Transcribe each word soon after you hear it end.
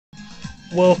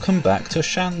Welcome back to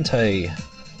Shantae.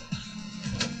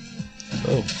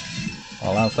 Oh,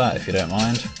 I'll have that if you don't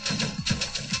mind.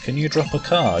 Can you drop a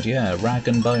card? Yeah, rag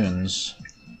and bones.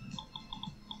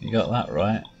 You got that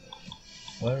right.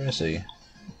 Where is he?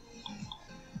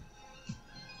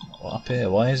 What, up here?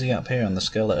 Why is he up here and the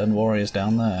skeleton warrior's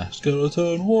down there?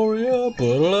 Skeleton warrior,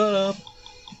 blah.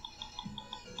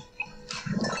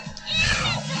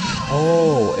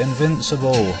 Oh,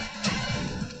 invincible!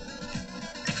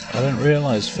 I didn't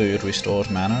realise food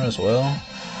restored mana as well.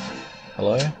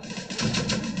 Hello?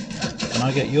 Can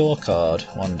I get your card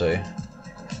one day?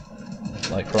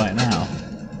 Like right now?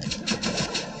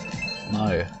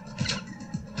 No.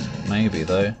 Maybe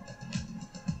though.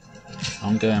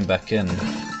 I'm going back in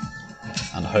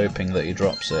and hoping that he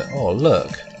drops it. Oh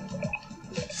look!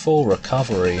 Full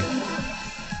recovery.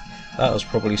 That was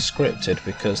probably scripted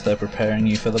because they're preparing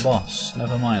you for the boss.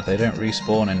 Never mind, they don't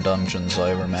respawn in dungeons,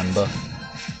 I remember.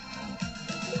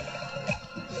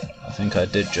 I think I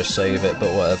did just save it,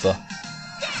 but whatever.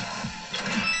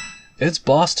 It's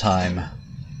boss time!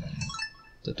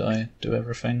 Did I do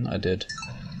everything? I did.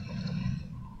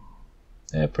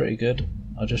 Yeah, pretty good.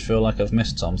 I just feel like I've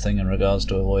missed something in regards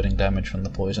to avoiding damage from the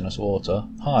poisonous water.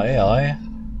 Hi, AI!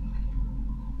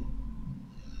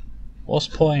 What's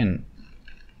point?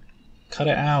 Cut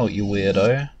it out, you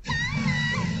weirdo.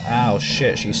 Ow,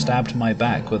 shit, she stabbed my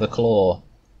back with a claw.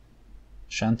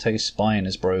 Shantae's spine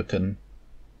is broken.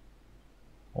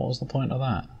 What was the point of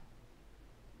that?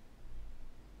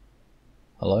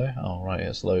 Hello? Oh right,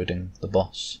 it's loading the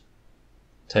boss.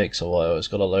 Takes a while, it's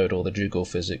gotta load all the jiggle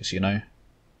physics, you know?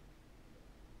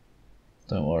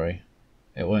 Don't worry.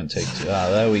 It won't take too... Ah,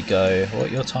 there we go.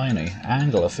 What, you're tiny.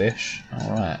 Anglerfish?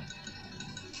 Alright.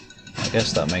 I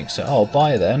guess that makes it... Oh,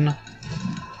 bye then!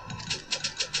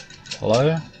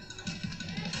 Hello?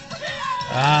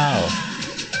 Ow!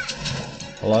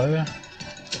 Hello?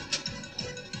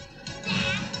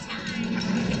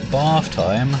 Bath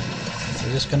time?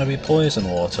 Is this gonna be poison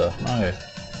water? No.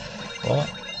 What?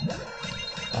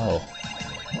 Oh.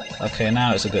 Okay,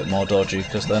 now it's a bit more dodgy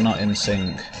because they're not in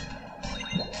sync.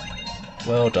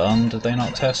 Well done, did they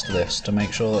not test this to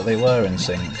make sure that they were in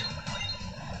sync?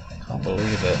 Can't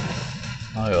believe it.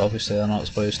 No, obviously they're not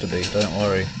supposed to be, don't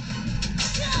worry.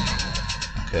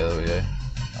 Okay, there we go.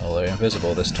 Oh, they're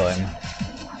invisible this time.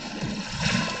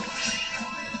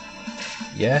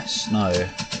 Yes? No.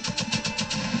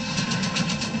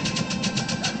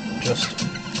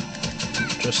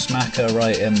 Just smack her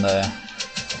right in there.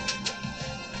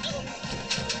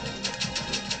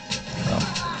 Oh.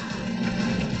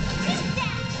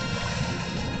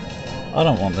 I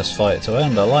don't want this fight to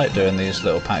end. I like doing these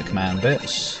little Pac-Man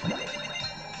bits.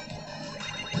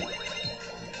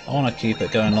 I want to keep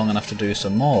it going long enough to do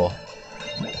some more.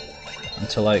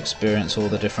 Until I experience all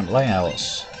the different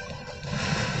layouts.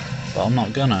 But I'm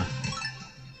not gonna.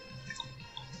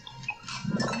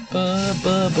 Ba,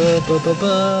 ba, ba, ba, ba,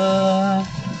 ba.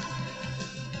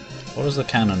 What does the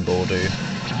cannonball do?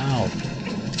 Ow.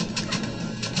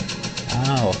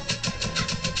 Ow.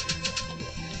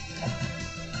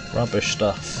 Rubbish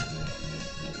stuff.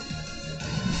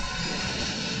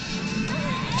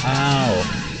 Ow.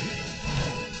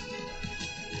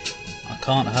 I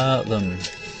can't hurt them.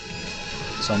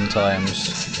 Sometimes.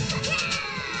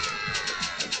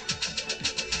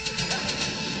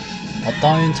 I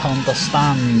don't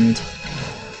understand.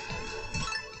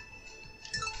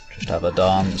 Just have a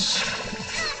dance.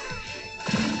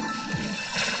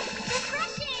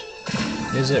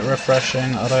 Is it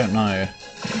refreshing? I don't know.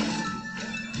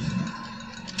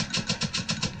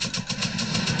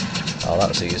 Oh,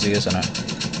 that's easy, isn't it?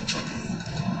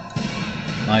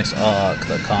 Nice arc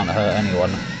that can't hurt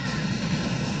anyone.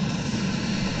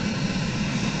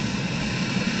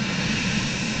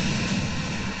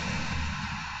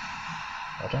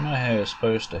 I don't know how you're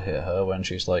supposed to hit her when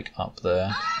she's like up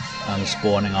there and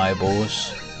spawning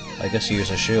eyeballs. I guess use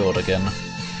a shield again.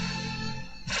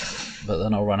 But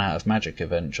then I'll run out of magic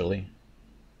eventually.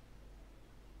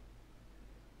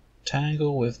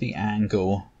 Tangle with the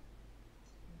angle.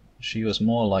 She was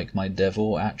more like my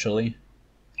devil actually.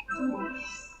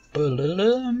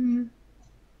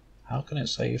 How can it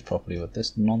save properly with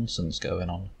this nonsense going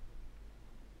on?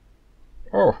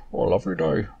 Oh, what a lovely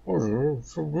day.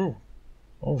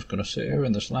 I was gonna sit here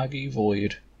in the slaggy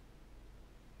void.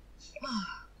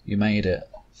 You made it.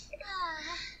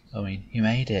 I mean, you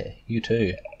made it. You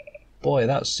too. Boy,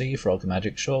 that sea frog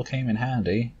magic sure came in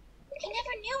handy. I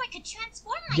never knew I could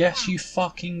transform like Yes, that. you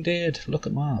fucking did. Look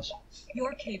at Mars.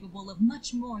 You're capable of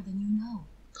much more than you know.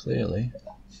 Clearly.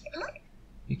 Huh?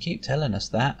 You keep telling us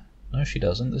that. No, she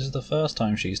doesn't. This is the first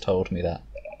time she's told me that.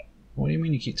 What do you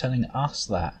mean you keep telling us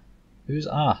that? Who's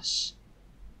us?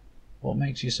 What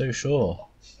makes you so sure?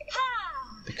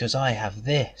 Because I have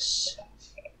this.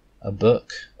 A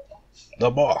book.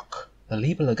 The book. The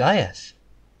Liber Legaeth.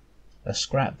 A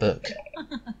scrapbook.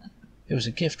 It was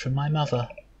a gift from my mother.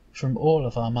 From all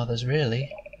of our mothers,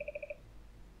 really.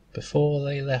 Before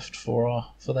they left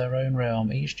for their own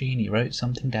realm, each genie wrote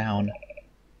something down.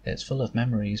 It's full of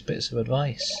memories, bits of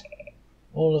advice.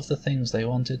 All of the things they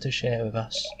wanted to share with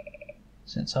us.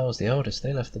 Since I was the oldest,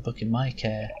 they left the book in my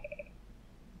care.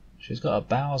 She's got a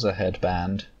Bowser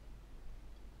headband,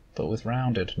 but with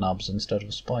rounded knobs instead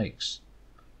of spikes.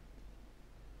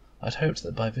 I'd hoped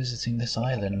that by visiting this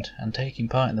island and taking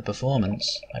part in the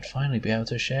performance, I'd finally be able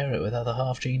to share it with other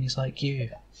half-genies like you.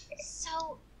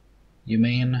 So... You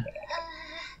mean...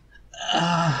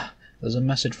 there's a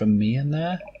message from me in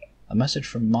there? A message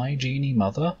from my genie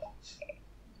mother?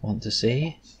 Want to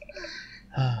see?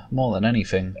 More than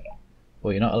anything.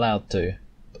 Well, you're not allowed to.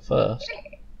 But first,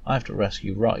 I have to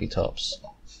rescue Rotty Tops.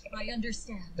 I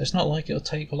understand. It's not like it'll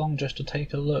take long just to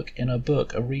take a look in a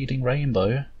book, a reading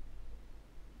rainbow.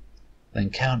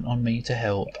 Then count on me to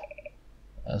help.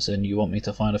 As in, you want me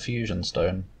to find a fusion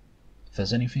stone? If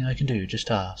there's anything I can do,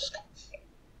 just ask.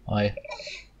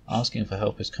 Asking for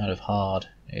help is kind of hard.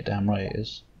 You're damn right it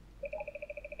is.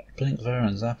 Blink, Vera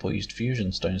and Zapple used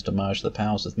fusion stones to merge their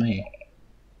powers with me.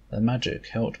 Their magic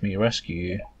helped me rescue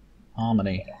you.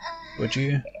 Harmony, would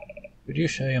you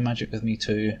share your magic with me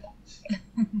too?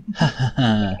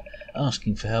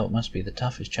 Asking for help must be the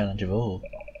toughest challenge of all.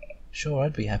 Sure,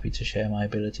 I'd be happy to share my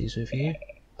abilities with you,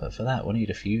 but for that we'll need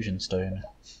a fusion stone.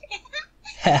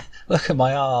 Look at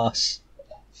my arse!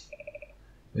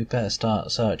 We better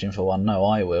start searching for one. No,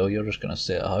 I will. You're just going to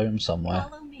sit at home somewhere.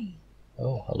 Follow me.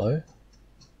 Oh, hello?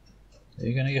 Are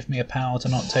you going to give me a power to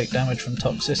not take damage from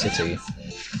toxicity?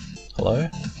 Hello?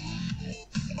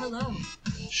 Hello.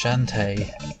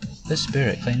 Shantae. This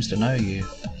spirit claims to know you.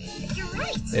 You're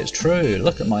right. It's true.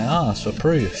 Look at my ass for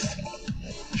proof.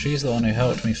 She's the one who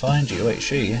helped me find you, ain't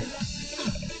she?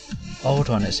 Old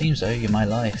one, it seems I owe you my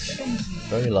life. Thank you.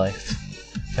 Very life.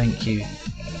 Thank you.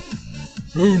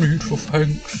 No need for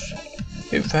thanks.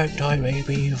 In fact, I may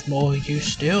be of more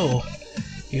use still.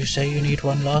 You say you need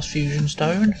one last fusion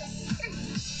stone?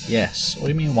 Yes. What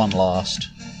do you mean one last?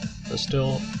 There's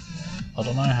still... I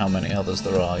don't know how many others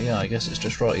there are. Yeah, I guess it's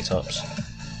just Rotty Tops.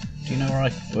 Do you know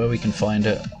where we can find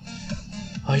it?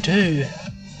 I do.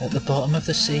 At the bottom of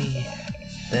the sea.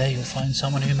 There you'll find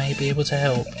someone who may be able to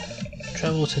help.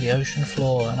 Travel to the ocean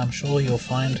floor and I'm sure you'll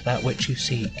find that which you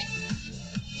seek.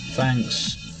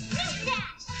 Thanks.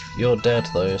 You're dead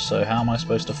though, so how am I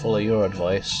supposed to follow your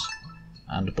advice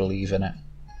and believe in it?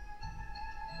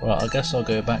 Right, I guess I'll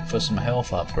go back for some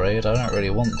health upgrade. I don't really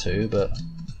want to, but...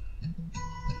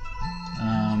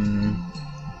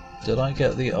 did I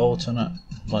get the alternate,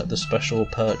 like the special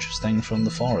purchase thing from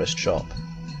the forest shop?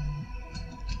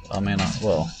 I mean,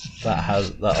 well,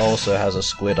 that also has a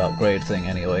squid upgrade thing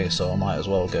anyway, so I might as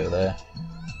well go there.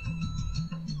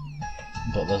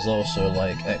 But there's also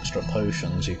like extra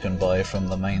potions you can buy from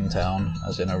the main town,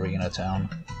 as in Arena Town.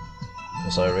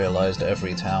 Because I realised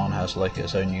every town has like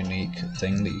its own unique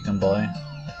thing that you can buy.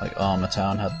 Like Armor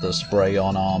Town had the spray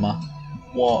on armour.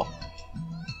 What?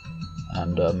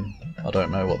 And I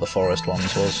don't know what the forest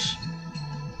ones was.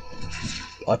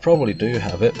 I probably do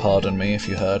have it, pardon me if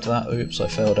you heard that. Oops, I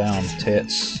fell down.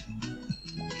 Tits.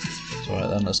 It's alright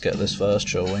then, let's get this first,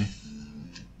 shall we?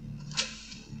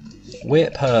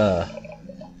 Whip her!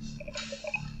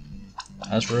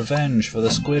 As revenge for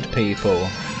the squid people.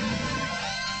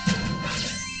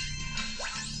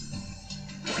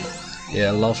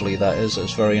 Yeah, lovely that is,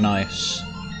 it's very nice.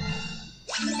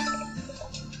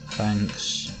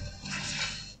 Thanks.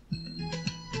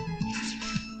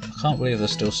 I can't believe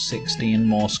there's still 16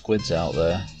 more squids out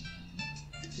there.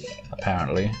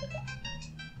 Apparently.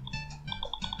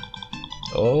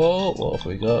 Oh, what have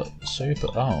we got? Super...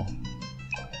 oh.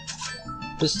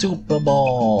 The Super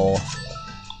Ball!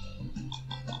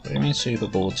 What do you mean Super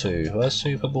Ball 2? Where's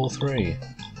Super Ball 3?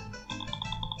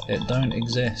 It don't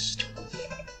exist.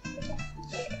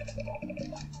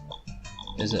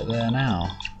 Is it there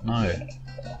now? No.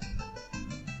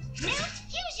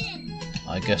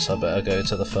 I guess I better go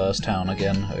to the first town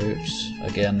again. Oops.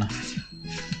 Again.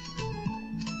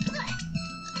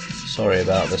 Sorry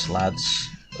about this, lads.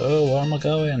 Oh, where am I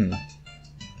going?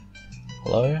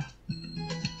 Hello?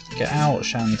 Get out,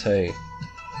 Shantae.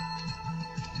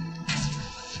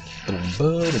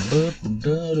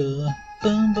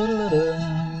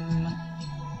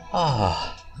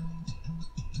 Ah.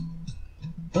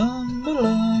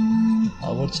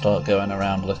 I would start going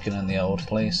around looking in the old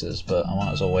places, but I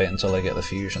might as well wait until I get the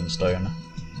fusion stone.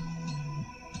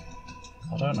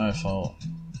 I don't know if I'll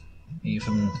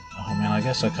even... I mean, I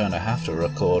guess I kind of have to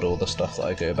record all the stuff that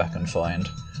I go back and find.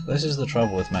 This is the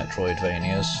trouble with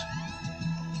Metroidvanias.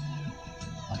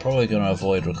 I'm probably going to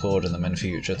avoid recording them in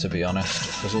future, to be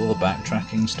honest, because all the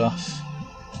backtracking stuff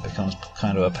becomes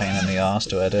kind of a pain in the arse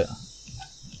to edit.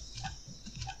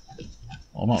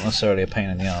 Well, not necessarily a pain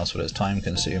in the arse, but it's time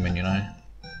consuming, you know.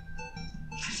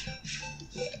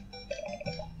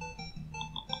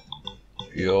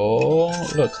 Yo,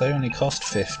 look, they only cost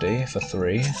 50 for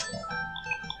 3.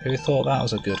 Who thought that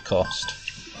was a good cost?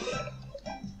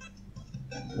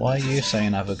 Why are you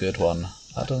saying have a good one?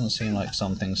 That doesn't seem like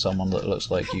something someone that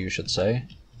looks like you should say.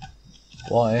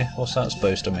 Why? What's that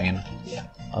supposed to mean?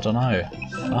 I don't know.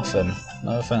 Nothing.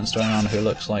 No offense to anyone who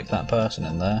looks like that person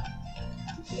in there.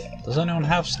 Does anyone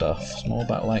have stuff? Small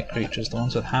bat-like creatures, the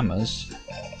ones with hammers?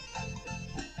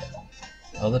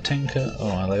 Are the tinker...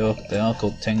 Oh, they are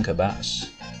called tinker bats.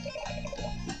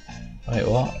 Wait,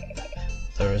 what?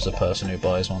 There is a person who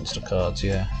buys monster cards,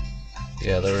 yeah.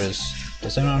 Yeah, there is.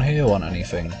 Does anyone here want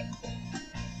anything?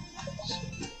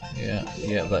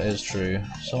 Yeah, that is true.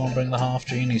 Someone bring the half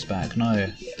genies back.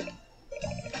 No.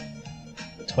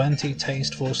 20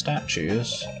 tasteful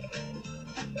statues?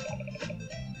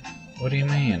 What do you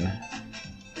mean?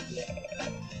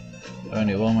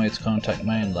 Only one way to contact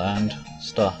mainland.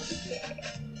 Stuff.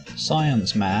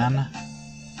 Science, man!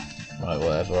 Right,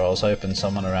 whatever. I was hoping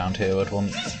someone around here would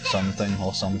want something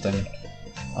or something.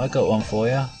 I got one for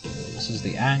you. This is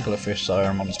the anglerfish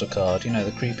siren monster card. You know,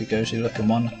 the creepy ghostly looking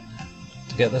one.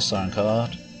 To get this siren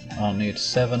card, I'll need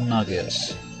 7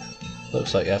 nuggets.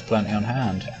 Looks like you have plenty on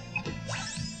hand.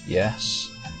 Yes.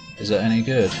 Is it any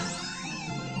good?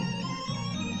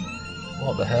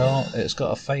 What the hell? It's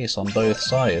got a face on both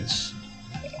sides.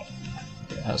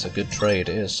 That's a good trade,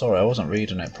 it is. Sorry, I wasn't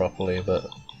reading it properly, but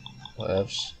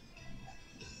whatevs.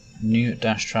 Newt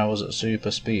dash travels at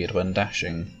super speed when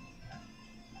dashing.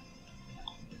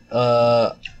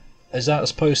 Is that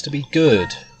supposed to be good?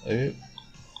 Ooh.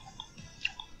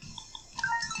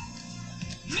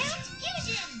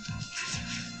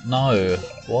 No.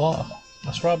 What?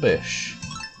 That's rubbish.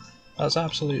 That's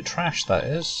absolute trash, that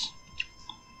is.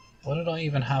 What did I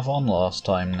even have on last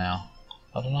time now?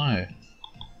 I don't know.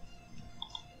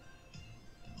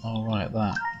 Oh, right,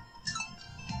 that.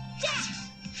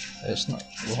 It's not...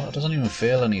 Well, it doesn't even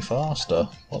feel any faster.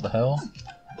 What the hell?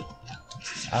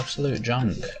 Absolute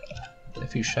junk.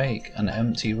 If you shake an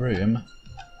empty room,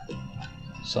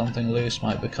 something loose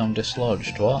might become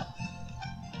dislodged. What?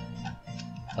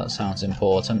 That sounds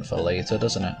important for later,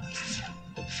 doesn't it?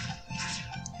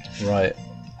 Right.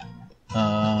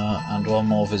 And one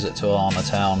more visit to Armor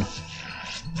Town.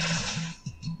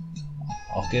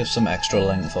 I'll give some extra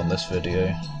length on this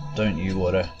video. Don't you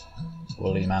worry,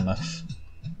 woolly mammoth.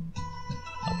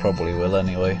 I probably will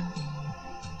anyway.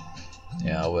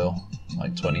 Yeah, I will.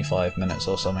 Like 25 minutes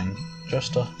or something.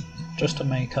 Just to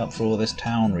make up for all this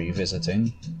town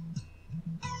revisiting.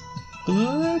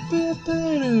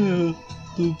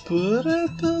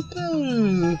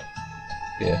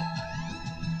 Yeah.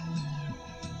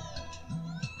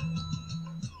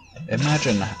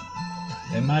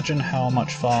 Imagine how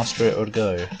much faster it would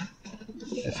go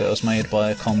if it was made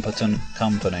by a competent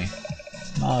company.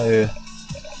 No. Yeah,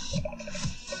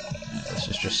 this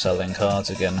is just selling cards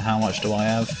again. How much do I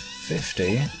have?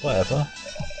 50? Whatever.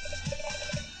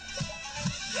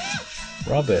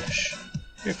 Rubbish.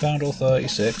 You found all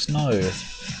 36? No.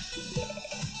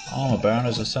 Armor Baron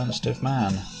is a sensitive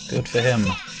man. Good for him.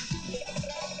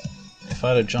 If I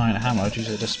had a giant hammer, I'd use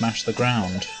it to smash the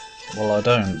ground. Well, I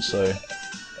don't, so...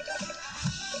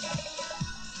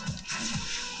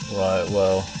 Right,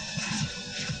 well...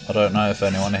 I don't know if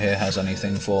anyone here has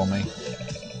anything for me.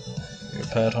 You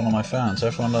repaired one of my fans.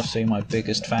 Everyone loves seeing my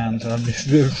biggest fans. One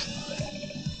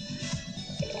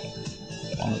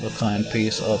of a kind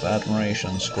piece of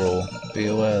admiration scroll. Be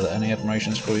aware that any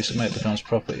admiration scroll you submit becomes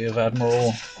property of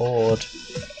Admiral Horde.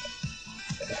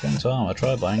 If you're into armor,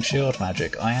 try buying shield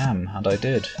magic. I am, and I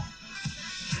did.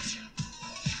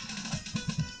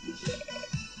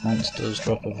 Monsters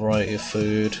drop a variety of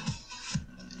food.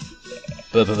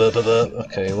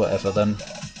 Okay, whatever then.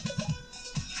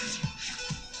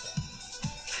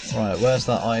 Right, where's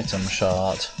that item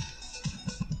chart?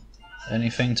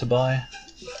 Anything to buy?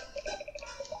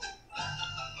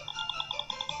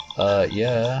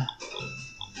 Yeah.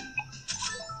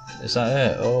 Is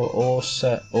that it? All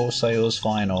set, all sales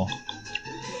final.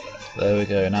 There we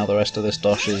go, now the rest of this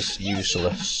dosh is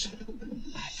useless.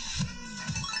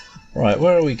 Right,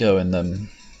 where are we going then?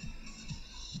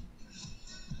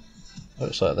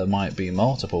 Looks like there might be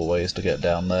multiple ways to get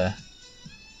down there.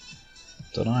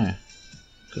 Don't know.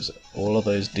 Because All of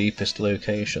those deepest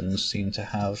locations seem to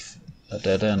have a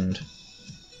dead end.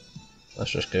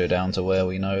 Let's just go down to where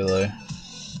we know though,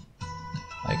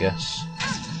 I guess.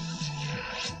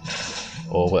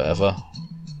 Or whatever.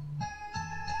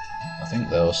 I think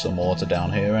there was some water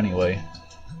down here anyway.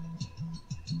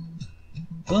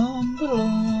 Bum,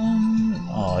 ba-dum.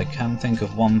 Oh, I can think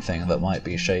of one thing that might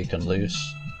be shaken loose.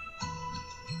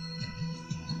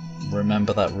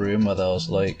 Remember that room where there was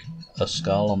like a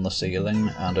skull on the ceiling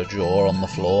and a jaw on the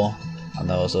floor and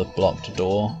there was a blocked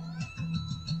door?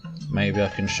 Maybe I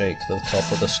can shake the top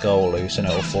of the skull loose and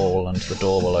it'll fall and the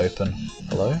door will open.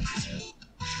 Hello?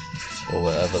 Or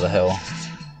whatever the hell.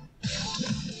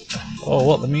 Oh,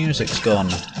 what? The music's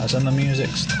gone. As in the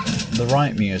music's the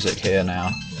right music here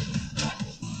now.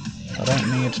 I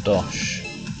don't need dosh.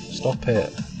 Stop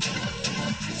it.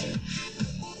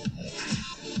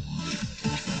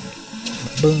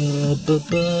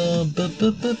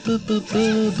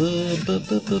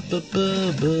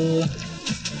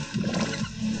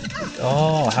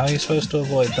 Oh, how are you supposed to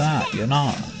avoid that? You're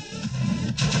not.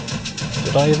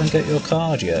 Did I even get your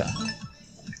card yet?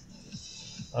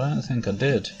 I don't think I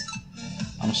did.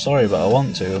 I'm sorry, but I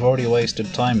want to. I've already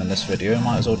wasted time in this video,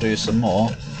 might as well do some more.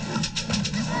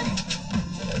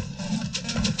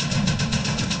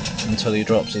 Until he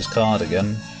drops his card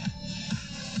again.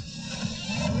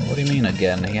 What do you mean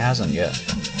again? He hasn't yet.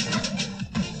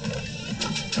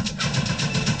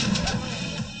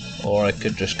 Or I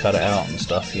could just cut it out and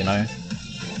stuff, you know.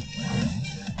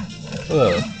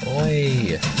 Whoa,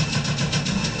 oi!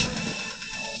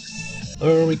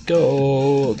 There we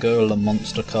go! Girl, a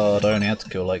monster card. I only had to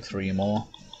kill like 3 more.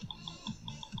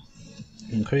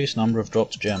 Increased number of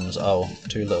dropped gems. Oh,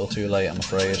 too little too late, I'm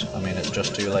afraid. I mean, it's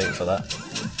just too late for that.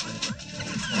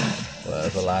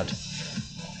 Whatever, lad.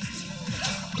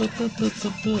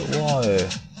 Whoa!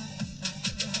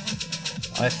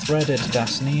 I threaded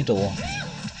das needle.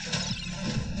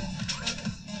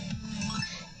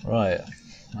 Right.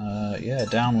 Yeah,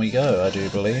 down we go, I do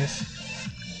believe.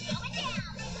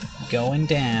 Going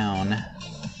down.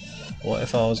 What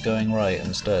if I was going right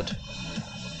instead?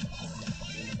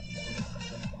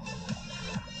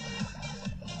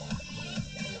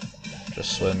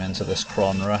 Just swim into this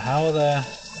cronra. How are there?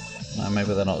 No,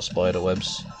 maybe they're not spider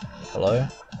webs. Hello?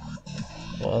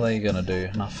 What are they gonna do?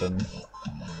 Nothing.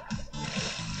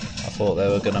 I thought they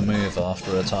were gonna move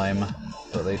after a time,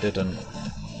 but they didn't.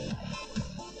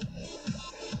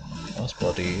 That's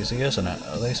bloody easy, isn't it?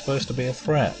 Are they supposed to be a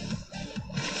threat?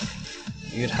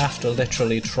 You'd have to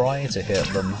literally try to hit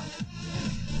them.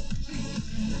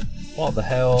 What the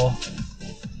hell?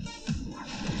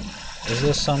 Is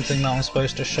this something that I'm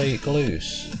supposed to shake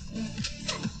loose?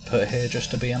 Put here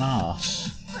just to be an arse?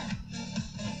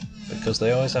 Because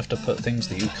they always have to put things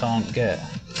that you can't get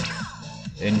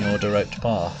in your direct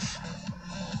path.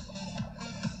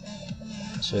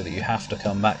 So that you have to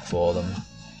come back for them.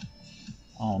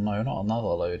 Oh no, not another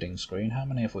loading screen. How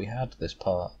many have we had this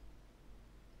part?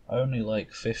 Only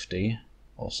like 50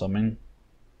 or something.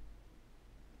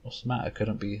 What's the matter?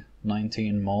 Couldn't be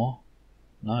 19 more?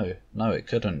 No, it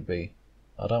couldn't be.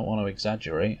 I don't want to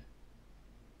exaggerate.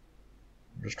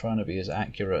 I'm just trying to be as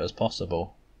accurate as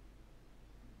possible.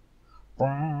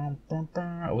 We're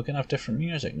gonna have different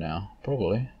music now,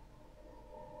 probably.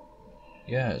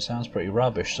 Yeah, it sounds pretty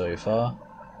rubbish so far.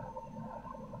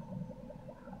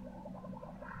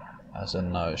 As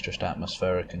in, no, it's just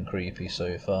atmospheric and creepy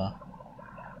so far.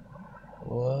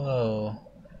 Whoa.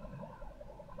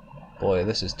 Boy,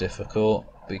 this is difficult.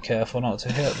 Be careful not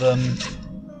to hit them.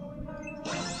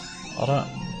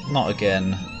 Not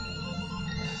again.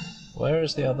 Where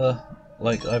is the other...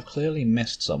 Like, I've clearly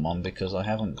missed someone because I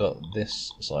haven't got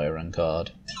this siren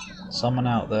card. Someone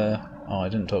out there... Oh, I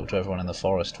didn't talk to everyone in the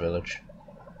forest village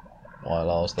while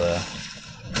I was there.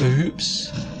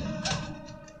 Oops!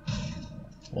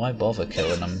 Why bother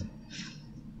killing them?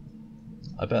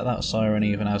 I bet that siren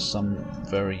even has some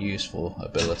very useful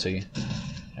ability.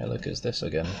 Hey, look, it's this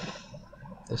again.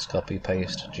 This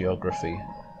copy-paste geography,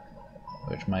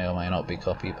 which may or may not be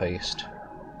copy-paste.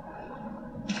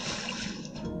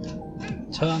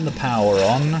 Turn the power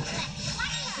on.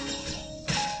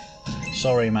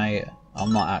 Sorry, mate,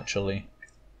 I'm not actually.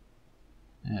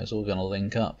 Yeah, it's all gonna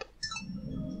link up.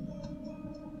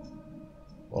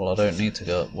 Well, I don't need to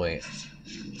go up. Wait.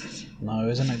 No,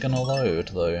 isn't it gonna load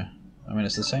though? I mean,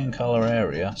 it's the same colour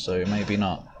area, so maybe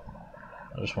not.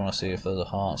 I just want to see if there's a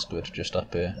heart squid just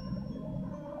up here.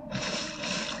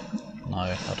 No,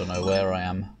 I don't know where I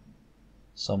am.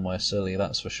 Somewhere silly,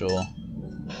 that's for sure.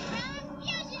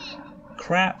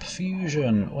 Crap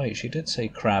fusion! Wait, she did say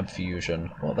crab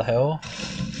fusion. What the hell?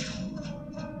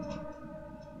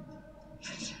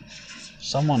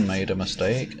 Someone made a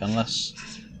mistake, unless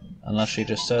she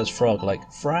just says frog,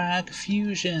 like, frag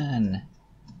fusion!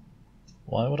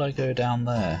 Why would I go down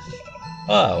there?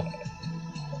 Oh!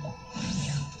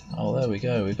 Oh, there we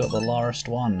go, we got the last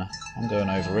one. I'm going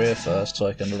over here first so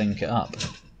I can link it up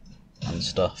and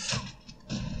stuff.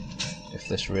 If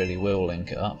this really will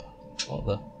link it up. What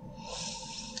the?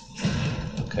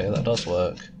 Okay, that does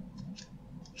work.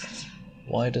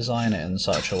 Why design it in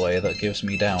such a way that gives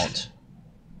me doubt?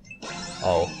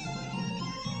 Oh.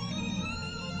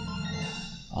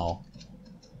 Oh.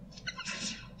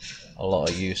 A lot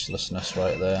of uselessness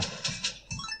right there.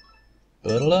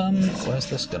 But where's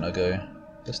this gonna go?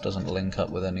 This doesn't link up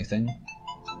with anything.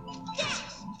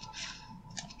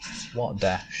 What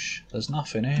dash? There's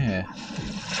nothing here.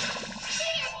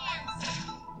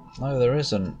 No, there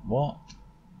isn't. What?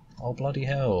 Oh, bloody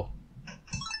hell.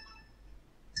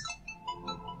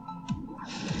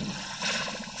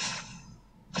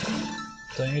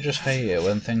 Don't you just hate it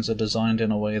when things are designed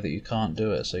in a way that you can't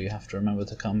do it, so you have to remember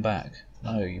to come back?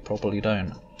 No, you probably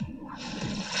don't.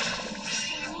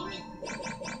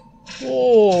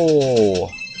 Whoa!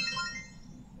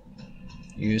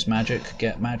 Use magic,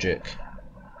 get magic.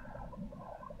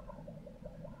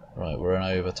 Right, we're in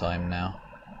overtime now.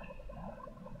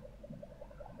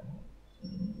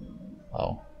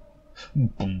 Oh.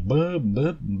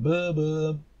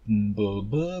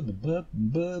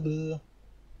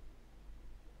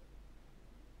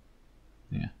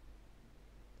 Yeah.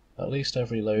 At least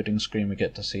every loading screen we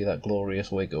get to see that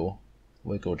glorious wiggle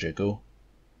jiggle,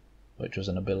 which was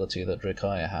an ability that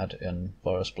Drakaya had in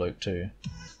Forest Bloke 2.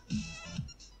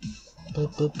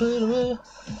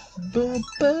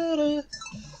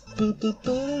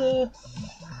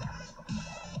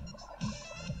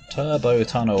 Turbo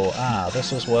tunnel. Ah,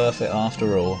 this was worth it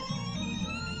after all.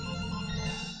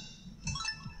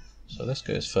 So this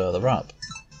goes further up.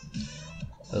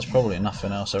 There's probably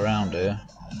nothing else around here,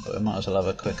 but we might as well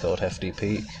have a quick old hefty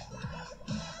peek.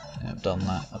 Yeah, I've done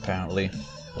that, apparently.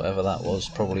 Whatever that was,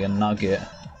 probably a nugget,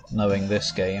 knowing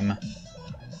this game.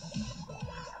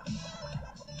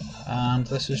 And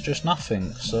this is just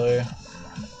nothing, so...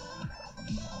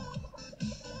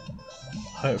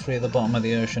 hopefully the bottom of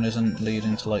the ocean isn't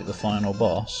leading to, like, the final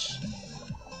boss.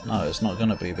 No, it's not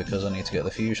gonna be, because I need to get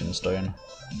the fusion stone.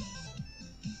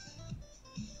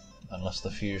 Unless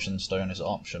the fusion stone is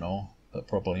optional, but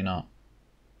probably not.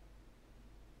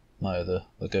 No, the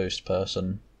ghost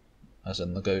person, as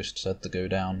in the ghost said to go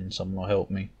down and someone will help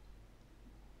me.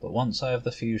 But once I have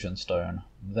the fusion stone,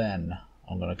 then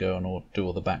I'm going to go and do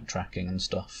all the backtracking and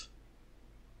stuff.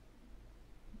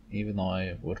 Even though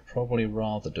I would probably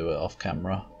rather do it off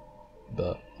camera,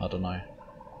 but I don't know.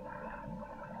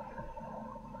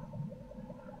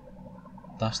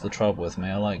 That's the trouble with me,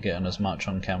 I like getting as much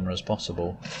on camera as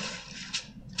possible.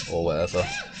 Or whatever.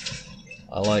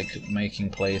 I like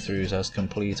making playthroughs as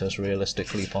complete as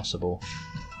realistically possible.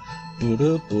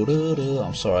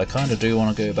 I'm sorry, I kinda do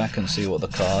want to go back and see what the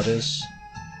card is.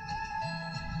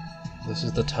 This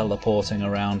is the teleporting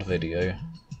around video.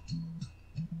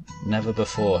 Never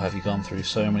before have you gone through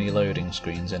so many loading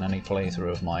screens in any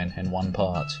playthrough of mine in one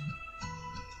part.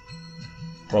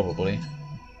 Probably.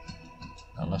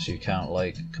 Unless you count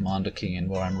like Commander Keen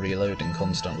where I'm reloading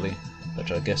constantly,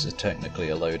 which I guess is technically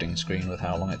a loading screen with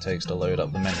how long it takes to load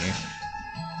up the menu.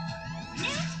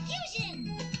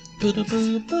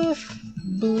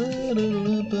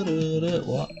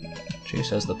 What? She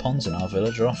says the ponds in our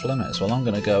village are off limits. Well, I'm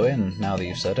gonna go in now that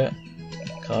you've said it.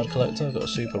 Card collector, I've got a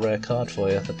super rare card for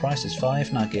you. The price is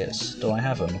 5 nuggets. Do I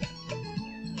have them?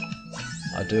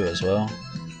 I do as well.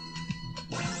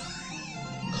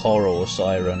 Coral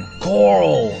Siren.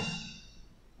 Coral!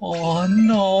 Oh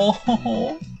no!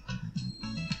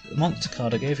 The monster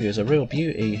card I gave you is a real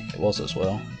beauty. It was as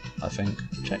well, I think.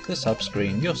 Check the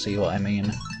sub-screen, you'll see what I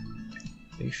mean.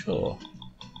 Be sure.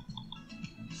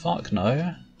 Fuck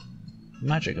no.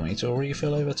 Magic meter will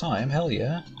refill over time, hell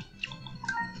yeah.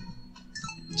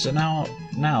 So now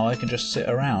I can just sit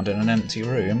around in an empty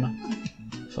room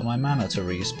for my mana to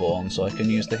respawn so I can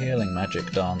use the healing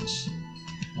magic dance.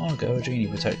 Oh, go, a genie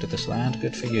protected this land,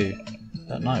 good for you.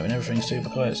 At night when everything's super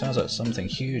quiet, it sounds like something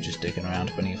huge is digging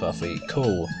around beneath our feet.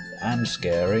 Cool. And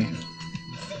scary.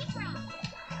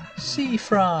 Sea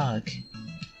frog!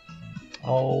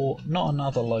 Oh, not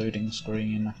another loading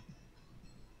screen.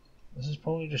 This is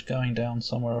probably just going down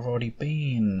somewhere I've already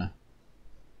been.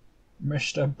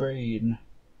 Mr. Bean.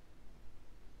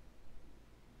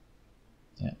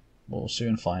 Yeah, we'll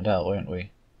soon find out, won't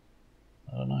we?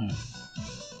 I don't know.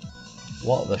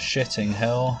 What the shitting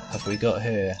hell have we got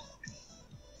here?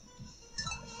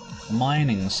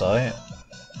 Mining site?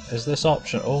 Is this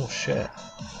option? Oh shit.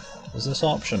 Is this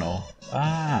optional?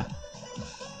 Ah!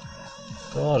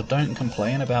 God, don't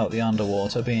complain about the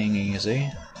underwater being easy.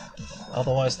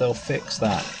 Otherwise they'll fix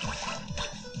that.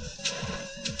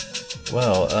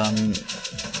 Well,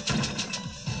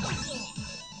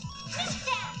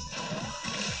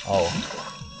 oh.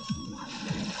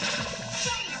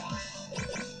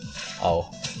 Oh,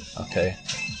 okay.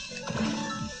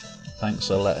 Thanks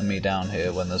for letting me down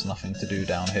here when there's nothing to do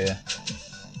down here.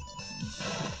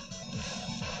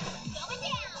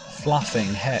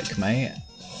 Fluffing heck, mate.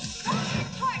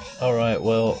 Alright,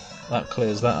 well, that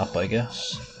clears that up, I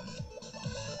guess.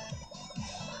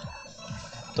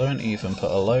 Don't even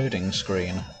put a loading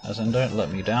screen, as in don't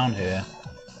let me down here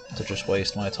to just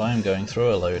waste my time going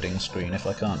through a loading screen if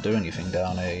I can't do anything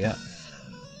down here yet.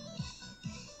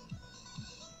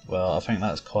 Well, I think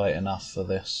that's quite enough for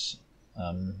this,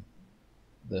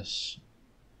 this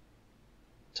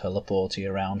teleporty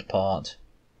around part.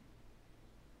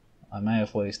 I may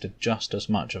have wasted just as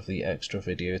much of the extra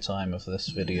video time of this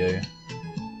video,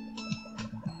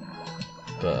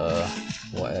 but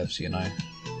whatevs, you know.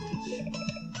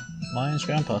 Mine's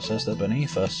grandpa says they're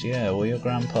beneath us. Yeah, well your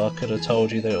grandpa could have told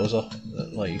you that it was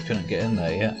like you couldn't get in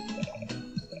there yet.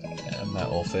 Yeah,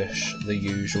 metal fish, the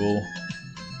usual.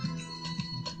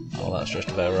 Oh, that's just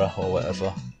Vera or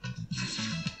whatever.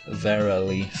 Vera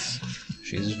Leaf.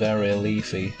 She's very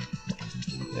leafy.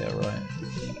 Yeah, right.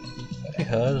 Have you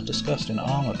heard of disgusting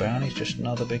armor baron? He's just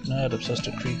another big nerd obsessed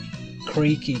with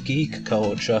creaky geek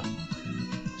culture.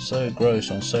 So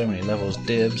gross on so many levels.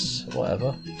 Dibs.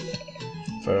 Whatever.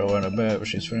 Vera won't admit, but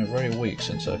she's feeling very weak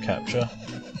since her capture.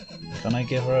 Can I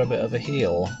give her a bit of a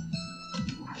heal?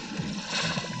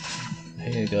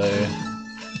 Here you go.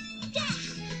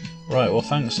 Right, well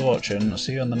thanks for watching. I'll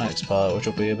see you in the next part, which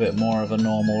will be a bit more of a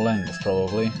normal length,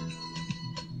 probably.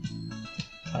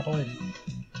 How do I...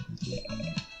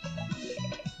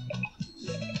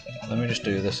 Let me just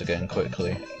do this again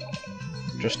quickly.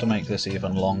 Just to make this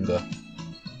even longer.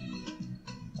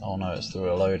 Oh no, it's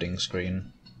through a loading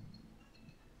screen.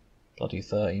 Bloody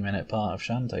 30-minute part of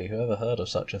Shantae, who ever heard of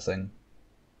such a thing?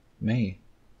 Me.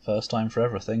 First time for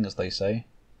everything, as they say.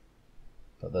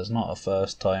 But there's not a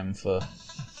first time for...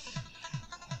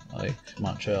 like,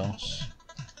 much else.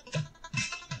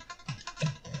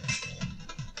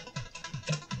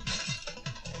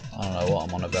 I don't know what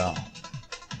I'm on about.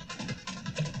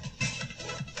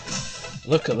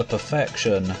 Look at the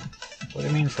perfection! What do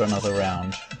you mean for another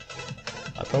round?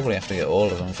 I probably have to get all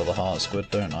of them for the heart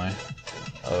squid, don't I?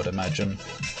 I would imagine.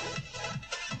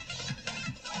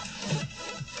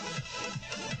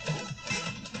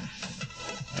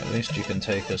 At least you can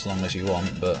take as long as you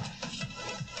want, but...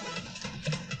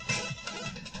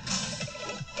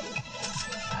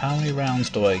 how many rounds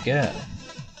do I get?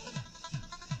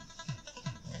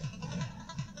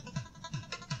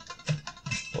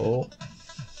 Oh.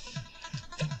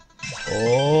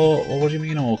 Oh, well, what do you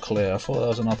mean all clear? I thought there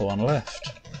was another one left.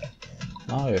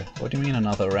 No, what do you mean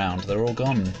another round? They're all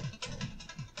gone.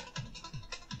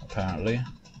 Apparently.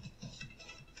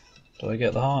 Do I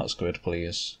get the heart squid,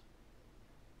 please?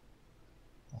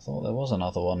 I thought there was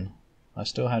another one. I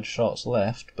still had shots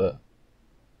left, but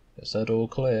it said all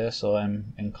clear, so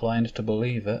I'm inclined to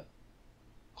believe it.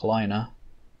 Kleiner.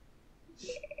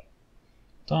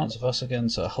 Dance with us again,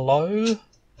 sir. Hello?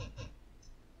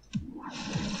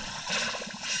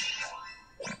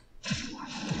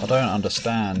 I don't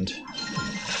understand.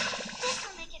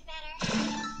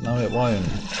 No, it won't.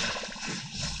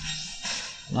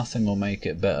 Nothing will make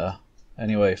it better.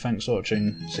 Anyway, thanks for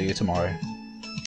watching. See you tomorrow.